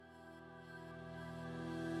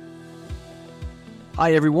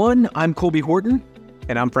Hi, everyone. I'm Colby Horton.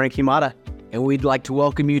 And I'm Frank Himada. And we'd like to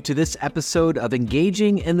welcome you to this episode of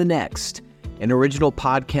Engaging in the Next, an original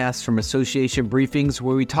podcast from Association Briefings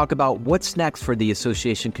where we talk about what's next for the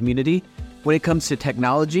association community when it comes to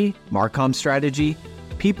technology, marcomm strategy,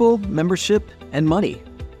 people, membership, and money.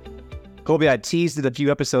 Colby, I teased it a few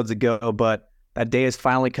episodes ago, but that day has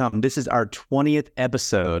finally come. This is our 20th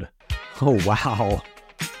episode. Oh, wow.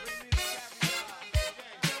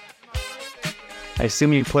 I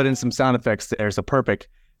assume you put in some sound effects there, so perfect.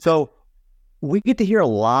 So we get to hear a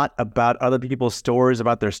lot about other people's stories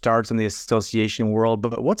about their starts in the association world,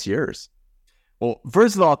 but what's yours? Well,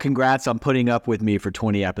 first of all, congrats on putting up with me for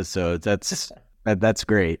 20 episodes. That's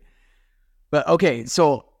great. But okay,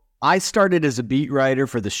 so I started as a beat writer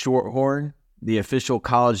for the Shorthorn, the official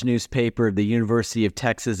college newspaper of the University of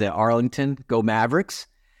Texas at Arlington. Go Mavericks.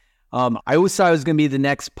 I always thought I was going to be the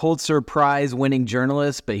next Pulitzer Prize winning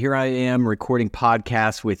journalist, but here I am recording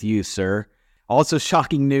podcasts with you, sir. Also,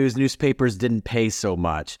 shocking news, newspapers didn't pay so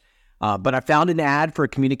much. But I found an ad for a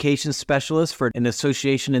communications specialist for an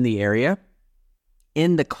association in the area.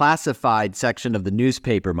 In the classified section of the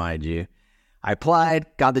newspaper, mind you. I applied,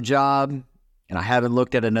 got the job, and I haven't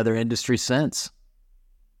looked at another industry since.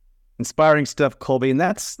 Inspiring stuff, Colby. And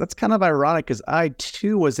that's kind of ironic because I,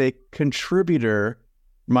 too, was a contributor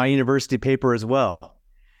my university paper as well.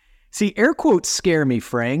 See, air quotes scare me,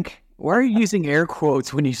 Frank. Why are you using air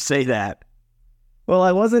quotes when you say that? Well,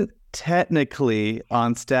 I wasn't technically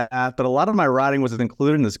on staff, but a lot of my writing was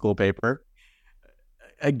included in the school paper.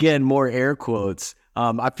 Again, more air quotes.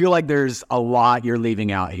 I feel like there's a lot you're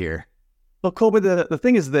leaving out here. Well, Colby, the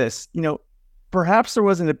thing is this, perhaps there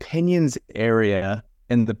was an opinions area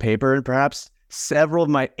in the paper, and perhaps several of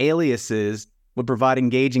my aliases would provide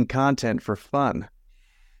engaging content for fun.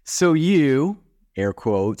 So you, air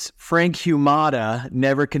quotes, Frank Himada,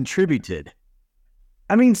 never contributed.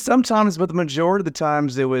 I mean, sometimes, but the majority of the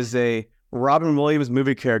times it was a Robin Williams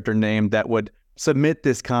movie character name that would submit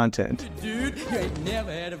this content. Dude, you ain't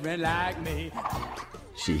never had a friend like me.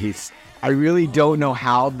 Jeez. I really don't know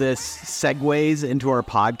how this segues into our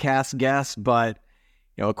podcast guest, but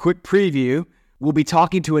a quick preview. We'll be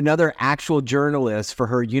talking to another actual journalist for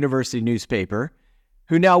her university newspaper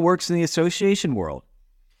who now works in the association world.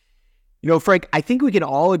 Frank, I think we can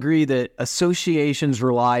all agree that associations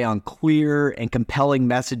rely on clear and compelling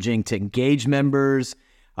messaging to engage members,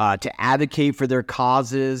 to advocate for their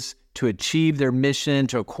causes, to achieve their mission,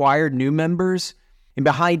 to acquire new members. And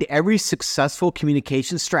behind every successful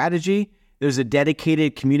communication strategy, there's a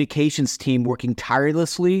dedicated communications team working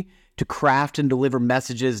tirelessly to craft and deliver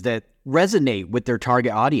messages that resonate with their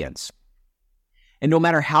target audience. And no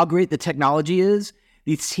matter how great the technology is,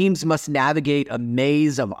 these teams must navigate a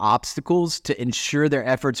maze of obstacles to ensure their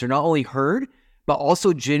efforts are not only heard, but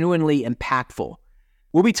also genuinely impactful.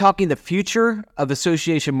 We'll be talking the future of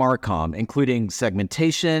association marcomm, including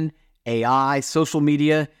segmentation, AI, social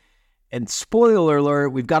media, and spoiler alert,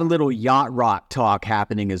 we've got a little yacht rock talk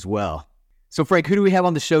happening as well. So Frank, who do we have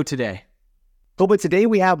on the show today? Well, but today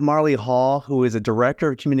we have Marli Hall, who is a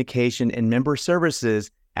Director of Communication and Member Services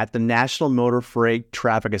at the National Motor Freight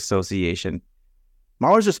Traffic Association.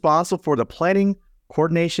 Marli is responsible for the planning,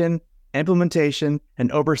 coordination, implementation,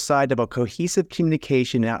 and oversight of a cohesive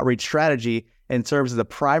communication and outreach strategy and serves as the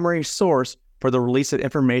primary source for the release of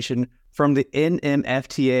information from the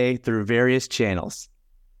NMFTA through various channels.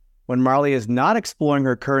 When Marli is not exploring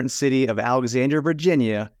her current city of Alexandria,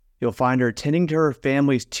 Virginia, you'll find her tending to her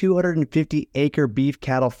family's 250-acre beef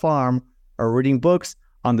cattle farm or reading books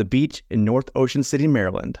on the beach in North Ocean City,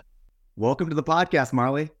 Maryland. Welcome to the podcast,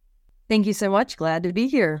 Marli. Thank you so much. Glad to be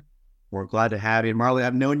here. We're glad to have you. Marli,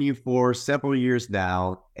 I've known you for several years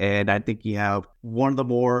now, and I think you have one of the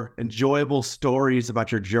more enjoyable stories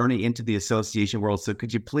about your journey into the association world. So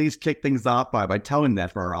could you please kick things off by telling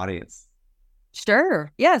that for our audience?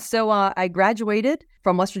 Sure. Yeah. So I graduated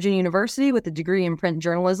from West Virginia University with a degree in print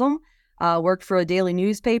journalism, worked for a daily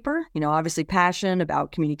newspaper, obviously passionate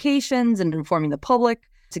about communications and informing the public.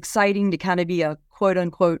 It's exciting to kind of be a quote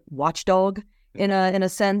unquote watchdog in a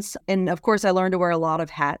sense. And of course, I learned to wear a lot of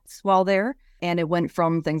hats while there. And it went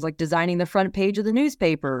from things like designing the front page of the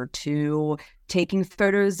newspaper to taking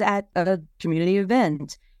photos at a community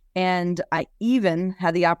event. And I even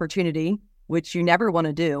had the opportunity, which you never want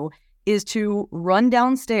to do, is to run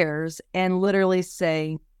downstairs and literally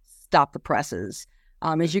say, stop the presses.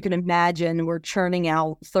 As you can imagine, we're churning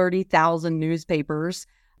out 30,000 newspapers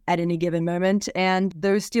at any given moment. And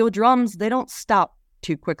those steel drums, they don't stop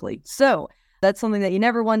too quickly. So that's something that you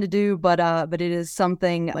never want to do, but it is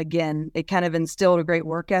something, again, it kind of instilled a great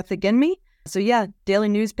work ethic in me. So yeah, daily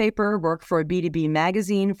newspaper, worked for a B2B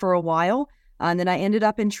magazine for a while, And then I ended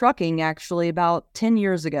up in trucking actually about 10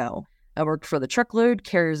 years ago. I worked for the Truckload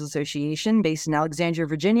Carriers Association based in Alexandria,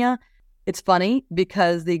 Virginia. It's funny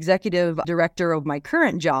because the executive director of my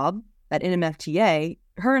current job at NMFTA,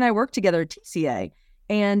 her and I worked together at TCA,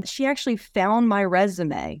 and she actually found my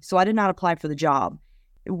resume. So I did not apply for the job.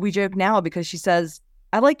 We joke now because she says,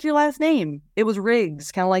 I like your last name. It was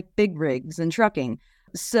Riggs, kind of like big rigs in trucking.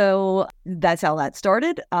 So that's how that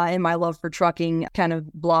started. And my love for trucking kind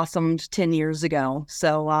of blossomed 10 years ago.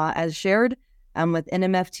 So as shared, I'm with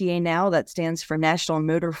NMFTA now. That stands for National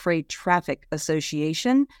Motor Freight Traffic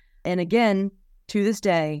Association. And again, to this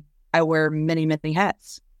day, I wear many, many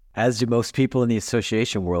hats. As do most people in the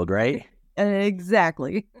association world, right?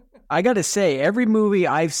 Exactly. I got to say, every movie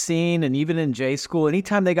I've seen, and even in J school,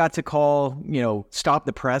 anytime they got to call, stop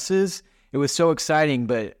the presses, it was so exciting.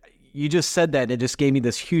 But you just said that, and it just gave me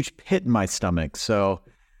this huge pit in my stomach. So,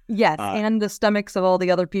 yes, and the stomachs of all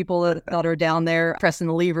the other people that are down there pressing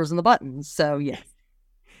the levers and the buttons. So, yes.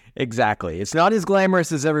 Exactly. It's not as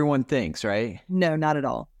glamorous as everyone thinks, right? No, not at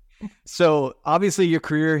all. So, obviously, your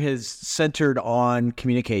career has centered on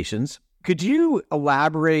communications. Could you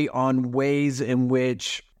elaborate on ways in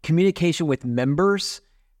which communication with members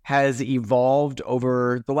has evolved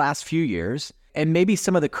over the last few years, and maybe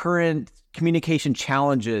some of the current communication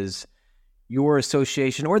challenges your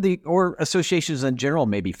association or associations in general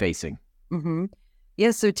may be facing? Mm-hmm.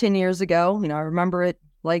 Yes, so 10 years ago, I remember it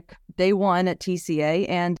like day one at TCA,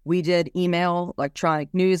 and we did email,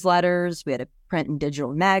 electronic newsletters, we had a print and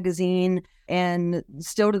digital magazine, and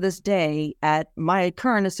still to this day at my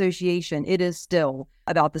current association, it is still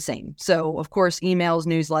about the same. So of course, emails,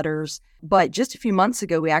 newsletters, but just a few months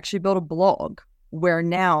ago, we actually built a blog where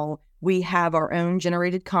now we have our own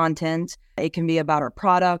generated content. It can be about our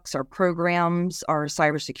products, our programs, our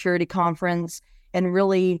cybersecurity conference, and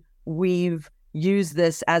really we've used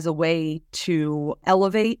this as a way to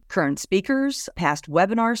elevate current speakers, past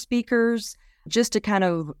webinar speakers, just to kind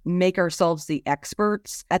of make ourselves the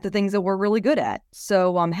experts at the things that we're really good at.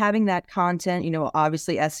 So having that content,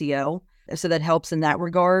 obviously SEO, so that helps in that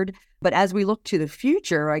regard. But as we look to the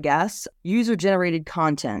future, I guess, user-generated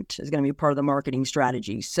content is going to be part of the marketing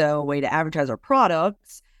strategy. So a way to advertise our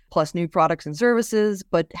products, plus new products and services,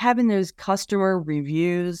 but having those customer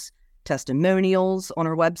reviews, testimonials on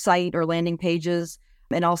our website or landing pages,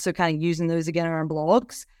 and also kind of using those again on our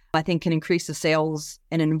blogs, I think can increase the sales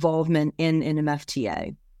and involvement in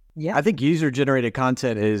NMFTA. Yeah, I think user-generated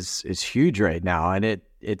content is huge right now, and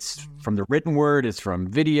it's from the written word, it's from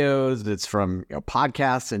videos, it's from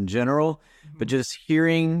podcasts in general, but just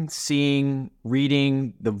hearing, seeing,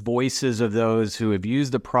 reading the voices of those who have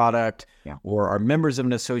used the product or are members of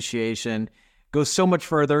an association goes so much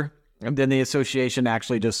further than the association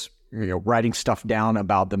actually just writing stuff down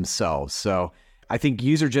about themselves. So I think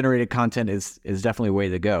user-generated content is definitely a way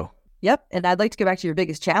to go. Yep. And I'd like to go back to your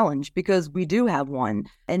biggest challenge, because we do have one.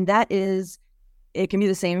 And that is, it can be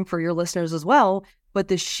the same for your listeners as well, but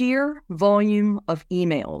the sheer volume of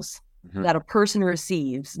emails that a person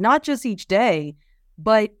receives, not just each day,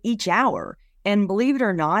 but each hour. And believe it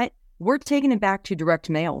or not, we're taking it back to direct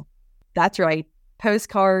mail. That's right.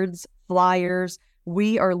 Postcards, flyers.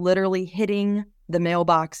 We are literally hitting the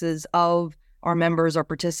mailboxes of our members, our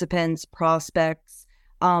participants, prospects,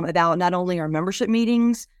 about not only our membership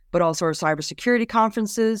meetings, but also our cybersecurity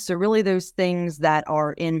conferences. So really those things that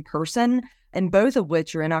are in person, and both of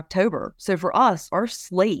which are in October. So for us, our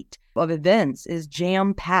slate of events is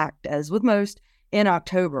jam-packed, as with most, in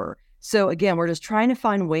October. So again, we're just trying to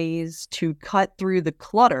find ways to cut through the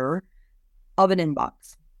clutter of an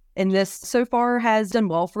inbox. And this so far has done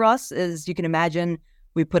well for us. As you can imagine,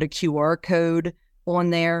 we put a QR code on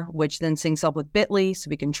there, which then syncs up with Bitly, so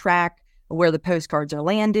we can track where the postcards are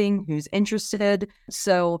landing, who's interested.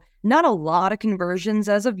 So not a lot of conversions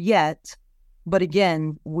as of yet, but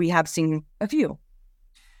again, we have seen a few.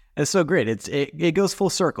 It's so great. It goes full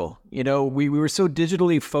circle. We were so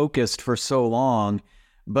digitally focused for so long,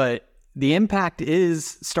 but the impact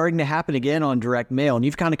is starting to happen again on direct mail. And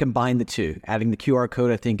you've kind of combined the two. Adding the QR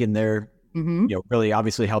code, I think, in there, really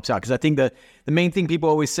obviously helps out. Because I think the main thing people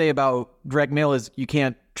always say about direct mail is you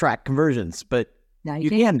can't track conversions, but now you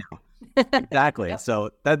can now. Exactly. Yep.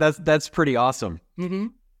 So that's pretty awesome.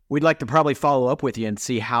 We'd like to probably follow up with you and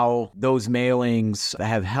see how those mailings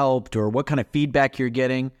have helped or what kind of feedback you're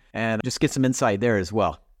getting, and just get some insight there as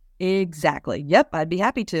well. Exactly. Yep. I'd be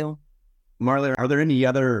happy to. Marli, are there any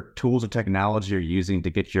other tools or technology you're using to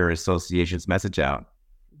get your association's message out?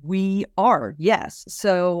 We are, yes.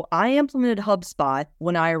 So I implemented HubSpot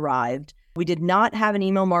when I arrived. We did not have an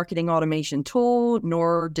email marketing automation tool,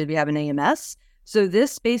 nor did we have an AMS. So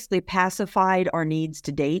this basically pacified our needs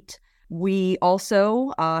to date. We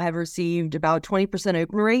also have received about 20%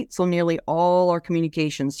 open rate, so nearly all our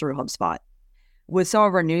communications through HubSpot. With some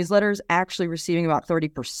of our newsletters actually receiving about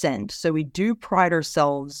 30%. So we do pride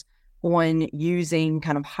ourselves on using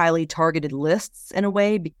kind of highly targeted lists in a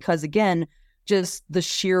way because, again, just the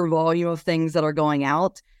sheer volume of things that are going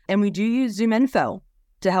out. And we do use Zoom Info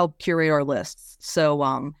to help curate our lists.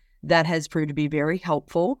 So that has proved to be very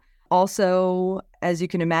helpful. Also, as you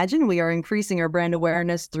can imagine, we are increasing our brand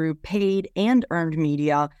awareness through paid and earned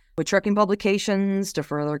media with trucking publications to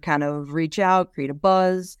further kind of reach out, create a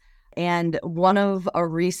buzz. And one of a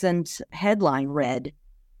recent headline read,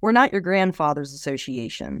 "We're not your grandfather's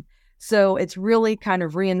association." So it's really kind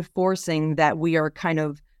of reinforcing that we are kind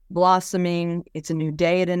of blossoming. It's a new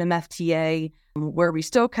day at NMFTA where we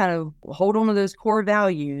still kind of hold on to those core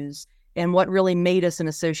values and what really made us an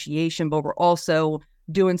association, but we're also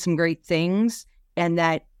doing some great things, and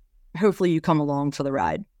that hopefully you come along for the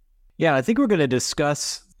ride. Yeah, I think we're going to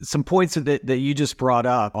discuss some points that you just brought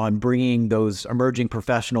up on bringing those emerging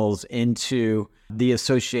professionals into the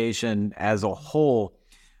association as a whole.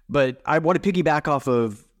 But I want to piggyback off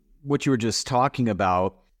of what you were just talking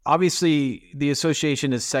about. Obviously, the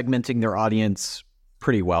association is segmenting their audience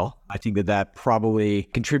pretty well. I think that probably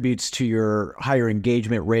contributes to your higher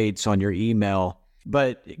engagement rates on your email.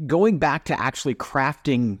 But going back to actually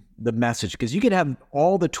crafting the message, because you can have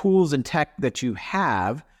all the tools and tech that you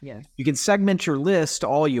have. Yes. You can segment your list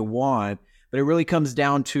all you want, but it really comes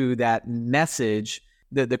down to that message,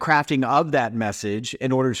 the crafting of that message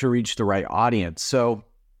in order to reach the right audience. So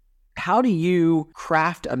how do you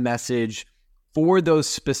craft a message for those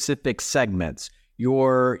specific segments?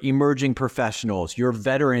 Your emerging professionals, your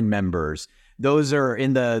veteran members, those are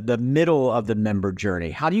in the middle of the member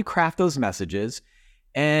journey. How do you craft those messages?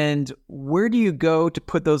 And where do you go to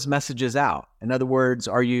put those messages out? In other words,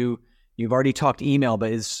 you've already talked email,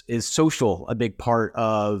 but is social a big part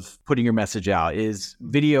of putting your message out? Is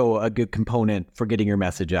video a good component for getting your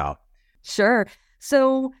message out? Sure.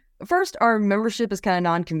 So first, our membership is kind of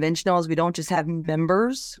non-conventional as we don't just have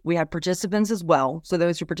members, we have participants as well. So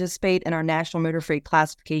those who participate in our National Motor Freight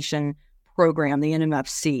Classification Program, the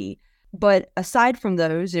NMFC. But aside from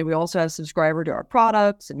those, we also have subscriber to our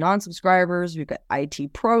products and non-subscribers. We've got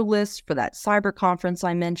IT Pro lists for that cyber conference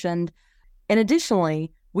I mentioned. And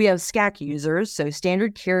additionally, we have SCAC users, so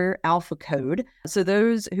Standard Carrier Alpha Code. So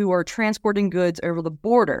those who are transporting goods over the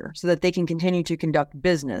border so that they can continue to conduct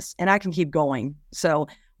business. And I can keep going. So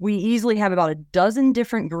we easily have about a dozen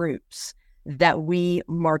different groups that we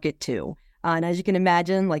market to. And as you can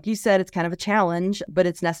imagine, like you said, it's kind of a challenge, but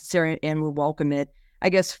it's necessary and we welcome it. I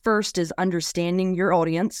guess first is understanding your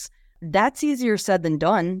audience. That's easier said than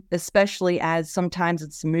done, especially as sometimes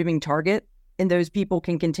it's a moving target and those people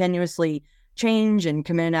can continuously change and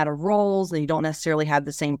come in and out of roles and you don't necessarily have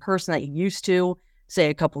the same person that you used to, say,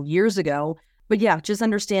 a couple years ago. But yeah, just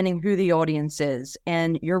understanding who the audience is.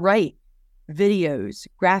 And you're right, videos,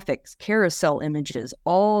 graphics, carousel images,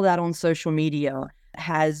 all that on social media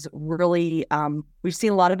has really, we've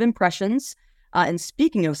seen a lot of impressions. And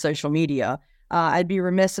speaking of social media, I'd be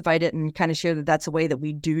remiss if I didn't kind of share that that's a way that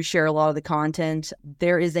we do share a lot of the content.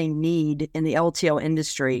 There is a need in the LTL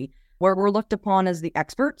industry where we're looked upon as the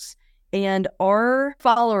experts, and our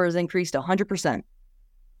followers increased 100%.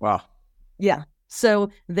 Wow. Yeah. So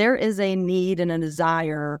there is a need and a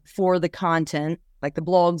desire for the content, like the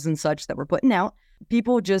blogs and such that we're putting out.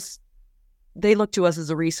 People just, they look to us as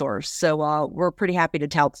a resource. So we're pretty happy to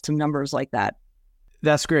tout some numbers like that.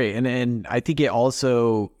 That's great. And I think it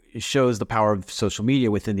also shows the power of social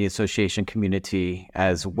media within the association community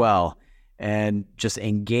as well. And just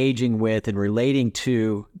engaging with and relating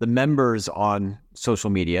to the members on social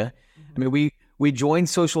media. I mean, we join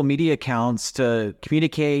social media accounts to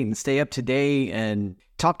communicate and stay up to date and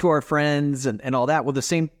talk to our friends and all that. Well, the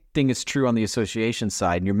same thing is true on the association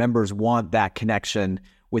side. And your members want that connection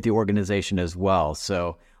with the organization as well.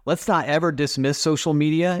 So let's not ever dismiss social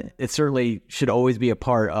media. It certainly should always be a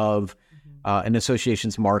part of an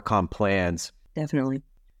association's marcomm plans. Definitely.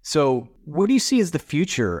 So what do you see as the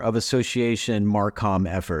future of association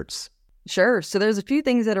marcomm efforts? Sure. So there's a few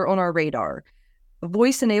things that are on our radar.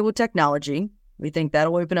 Voice-enabled technology. We think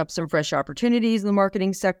that'll open up some fresh opportunities in the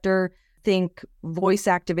marketing sector. Think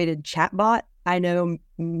voice-activated chatbot. I know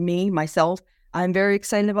myself, I'm very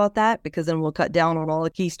excited about that because then we'll cut down on all the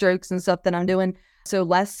keystrokes and stuff that I'm doing. So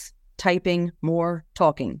less typing, more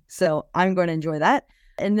talking. So I'm going to enjoy that.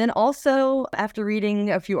 And then also, after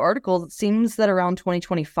reading a few articles, it seems that around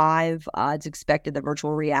 2025, it's expected that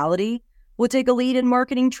virtual reality will take a lead in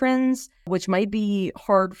marketing trends, which might be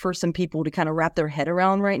hard for some people to kind of wrap their head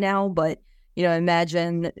around right now. But,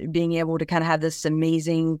 Imagine being able to kind of have this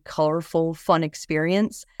amazing, colorful, fun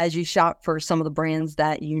experience as you shop for some of the brands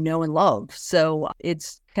that you know and love. So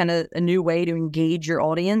it's kind of a new way to engage your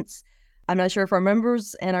audience. I'm not sure if our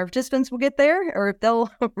members and our participants will get there or if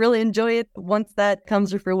they'll really enjoy it once that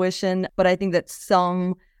comes to fruition. But I think that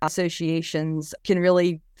some associations can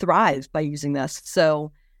really thrive by using this.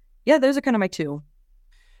 So yeah, those are kind of my two.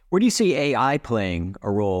 Where do you see AI playing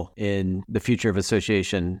a role in the future of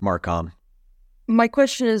association, Marcomm? My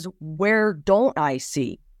question is, where don't I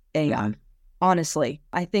see AI? Honestly,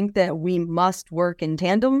 I think that we must work in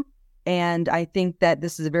tandem. And I think that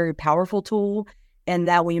this is a very powerful tool and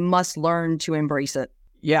that we must learn to embrace it.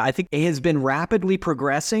 Yeah, I think it has been rapidly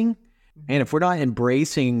progressing. And if we're not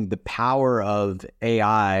embracing the power of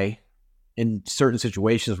AI in certain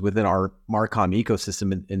situations within our Marcomm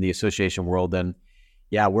ecosystem in the association world, then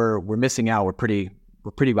yeah, we're missing out. We're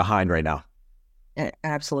pretty behind right now.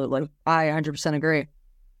 Absolutely. I 100% agree.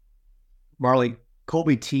 Marli,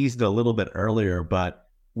 Colby teased a little bit earlier, but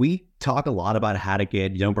we talk a lot about how to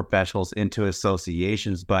get young professionals into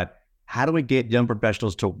associations, but how do we get young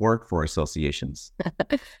professionals to work for associations?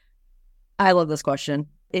 I love this question.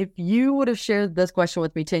 If you would have shared this question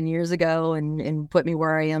with me 10 years ago and put me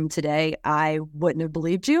where I am today, I wouldn't have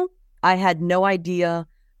believed you. I had no idea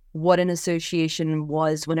what an association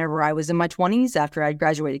was whenever I was in my 20s after I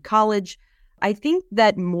graduated college. I think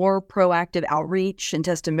that more proactive outreach and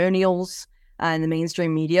testimonials in the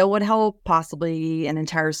mainstream media would help, possibly an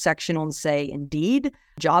entire section on, say, Indeed,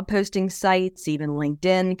 job posting sites, even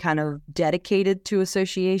LinkedIn, kind of dedicated to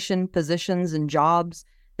association positions and jobs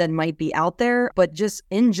that might be out there. But just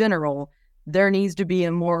in general, there needs to be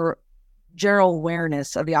a more general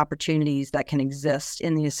awareness of the opportunities that can exist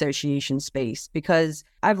in the association space, because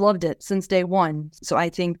I've loved it since day one. So I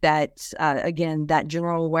think that, again, that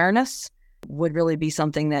general awareness would really be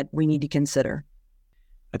something that we need to consider.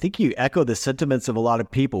 I think you echo the sentiments of a lot of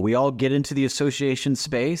people. We all get into the association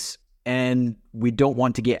space and we don't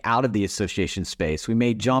want to get out of the association space. We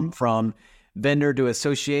may jump from vendor to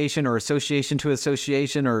association or association to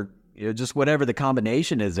association or just whatever the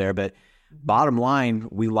combination is there. But bottom line,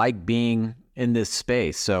 we like being in this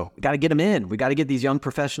space. So we got to get them in. We got to get these young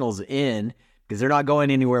professionals in because they're not going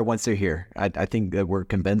anywhere once they're here. I think that we're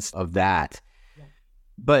convinced of that. Yeah.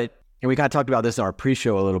 But, and we kind of talked about this in our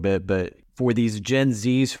pre-show a little bit, but for these Gen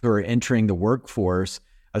Zs who are entering the workforce,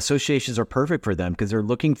 associations are perfect for them because they're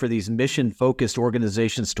looking for these mission-focused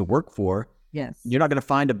organizations to work for. Yes. You're not going to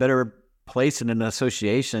find a better place in an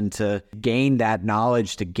association to gain that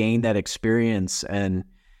knowledge, to gain that experience. And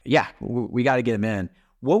yeah, we got to get them in.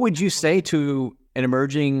 What would you say to an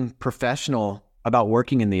emerging professional about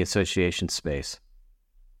working in the association space?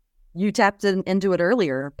 You tapped into it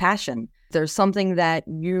earlier, passion. There's something that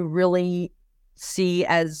you really see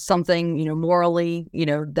as something, morally,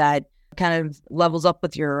 that kind of levels up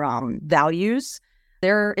with your values.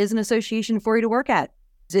 There is an association for you to work at.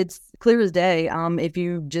 It's clear as day. If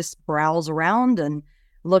you just browse around and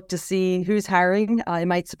look to see who's hiring, it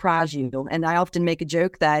might surprise you. And I often make a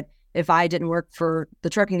joke that if I didn't work for the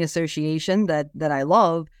trucking association that I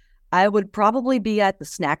love, I would probably be at the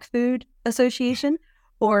snack food association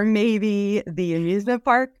or maybe the amusement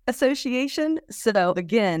park association. So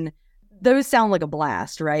again, those sound like a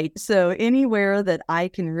blast, right? So anywhere that I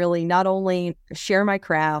can really not only share my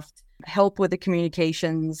craft, help with the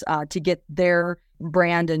communications to get their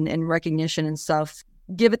brand and recognition and stuff,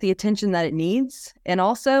 give it the attention that it needs, and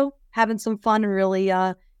also having some fun and really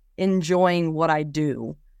enjoying what I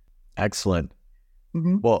do. Excellent.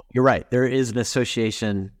 Mm-hmm. Well, you're right. There is an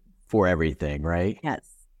association for everything, right? Yes.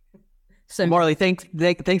 So Marli,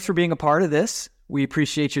 thanks for being a part of this. We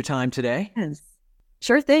appreciate your time today. Yes.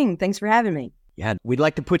 Sure thing. Thanks for having me. Yeah, we'd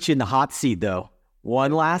like to put you in the hot seat, though,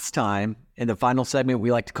 one last time in the final segment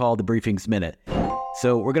we like to call the Briefings Minute.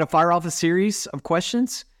 So we're going to fire off a series of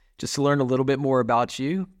questions just to learn a little bit more about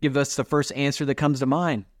you. Give us the first answer that comes to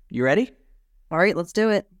mind. You ready? All right, let's do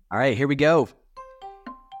it. All right, here we go.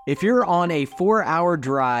 If you're on a 4-hour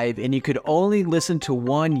drive and you could only listen to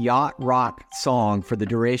one yacht rock song for the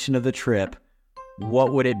duration of the trip,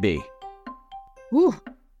 what would it be? Ooh,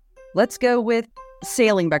 let's go with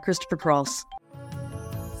Sailing by Christopher Cross.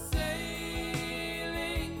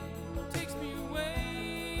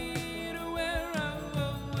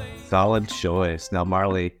 Solid choice. Now,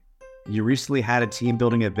 Marli, you recently had a team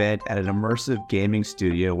building event at an immersive gaming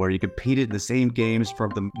studio where you competed in the same games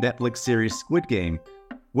from the Netflix series Squid Game.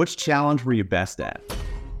 Which challenge were you best at?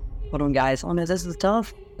 Hold on, guys. Oh no, this is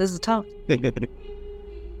tough.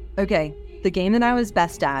 Okay, the game that I was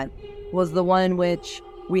best at was the one in which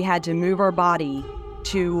we had to move our body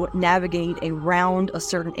to navigate around a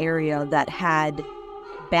certain area that had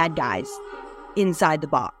bad guys inside the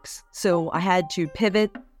box. So I had to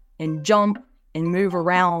pivot and jump and move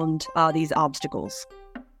around these obstacles.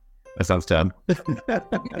 That sounds dumb.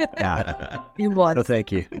 Yeah. It was. No,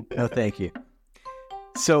 thank you. No, thank you.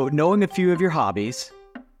 So, knowing a few of your hobbies,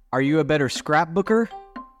 are you a better scrapbooker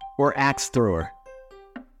or axe thrower?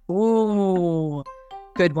 Ooh,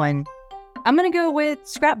 good one. I'm going to go with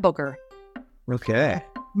scrapbooker. Okay.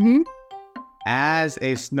 Mm-hmm. As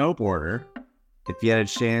a snowboarder, if you had a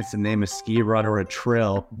chance to name a ski run or a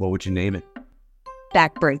trail, what would you name it?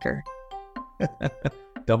 Backbreaker.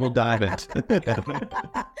 Double diamond.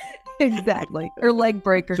 Exactly. Or leg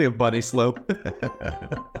breaker. Actually a bunny slope.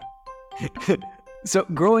 So,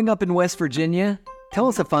 growing up in West Virginia, tell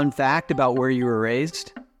us a fun fact about where you were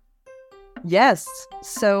raised. Yes.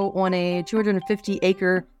 So on a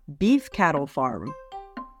 250-acre beef cattle farm,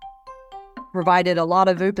 provided a lot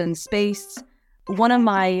of open space. One of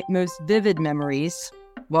my most vivid memories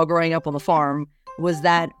while growing up on the farm was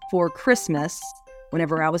that for Christmas,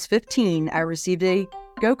 whenever I was 15, I received a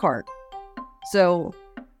go-kart. So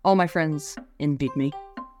all my friends envied me.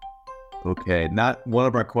 Okay, not one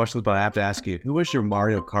of our questions, but I have to ask you, who was your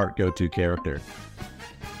Mario Kart go-to character?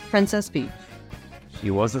 Princess Peach.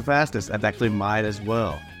 She was the fastest. That's actually mine as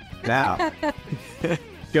well. Now,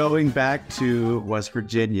 going back to West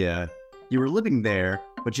Virginia, you were living there,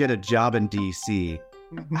 but you had a job in D.C.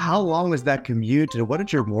 How long was that commute, and what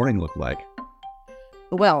did your morning look like?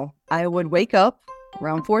 Well, I would wake up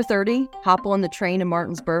around 4:30, hop on the train in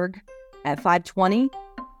Martinsburg at 5:20.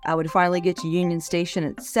 I would finally get to Union Station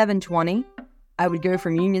at 7:20. I would go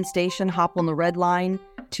from Union Station, hop on the red line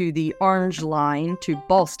to the orange line to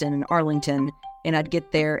Ballston and Arlington, and I'd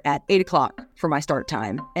get there at 8 o'clock for my start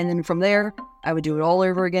time. And then from there, I would do it all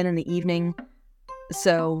over again in the evening.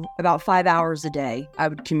 So about 5 hours a day, I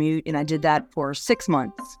would commute, and I did that for 6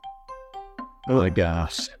 months. Oh my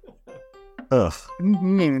gosh. Ugh.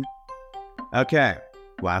 Mm-hmm. Okay,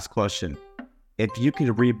 last question. If you could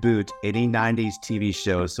reboot any 90s TV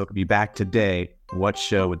show so it could be back today, what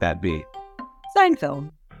show would that be? Seinfeld.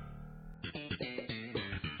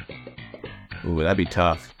 Ooh, that'd be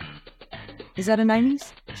tough. Is that a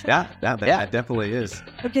 90s show? Yeah, that definitely is.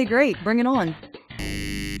 Okay, great. Bring it on.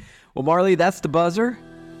 Well, Marli, that's the buzzer.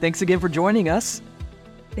 Thanks again for joining us.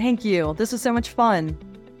 Thank you. This was so much fun.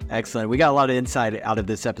 Excellent. We got a lot of insight out of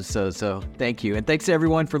this episode, so thank you. And thanks to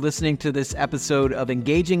everyone for listening to this episode of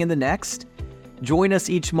Engaging in the Next. Join us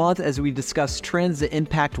each month as we discuss trends that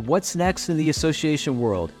impact what's next in the association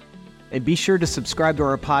world. And be sure to subscribe to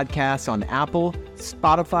our podcast on Apple,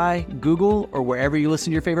 Spotify, Google, or wherever you listen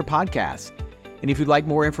to your favorite podcasts. And if you'd like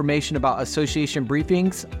more information about association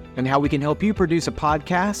briefings and how we can help you produce a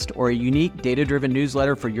podcast or a unique data-driven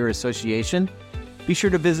newsletter for your association, be sure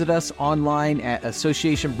to visit us online at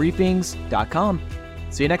associationbriefings.com.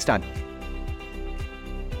 See you next time.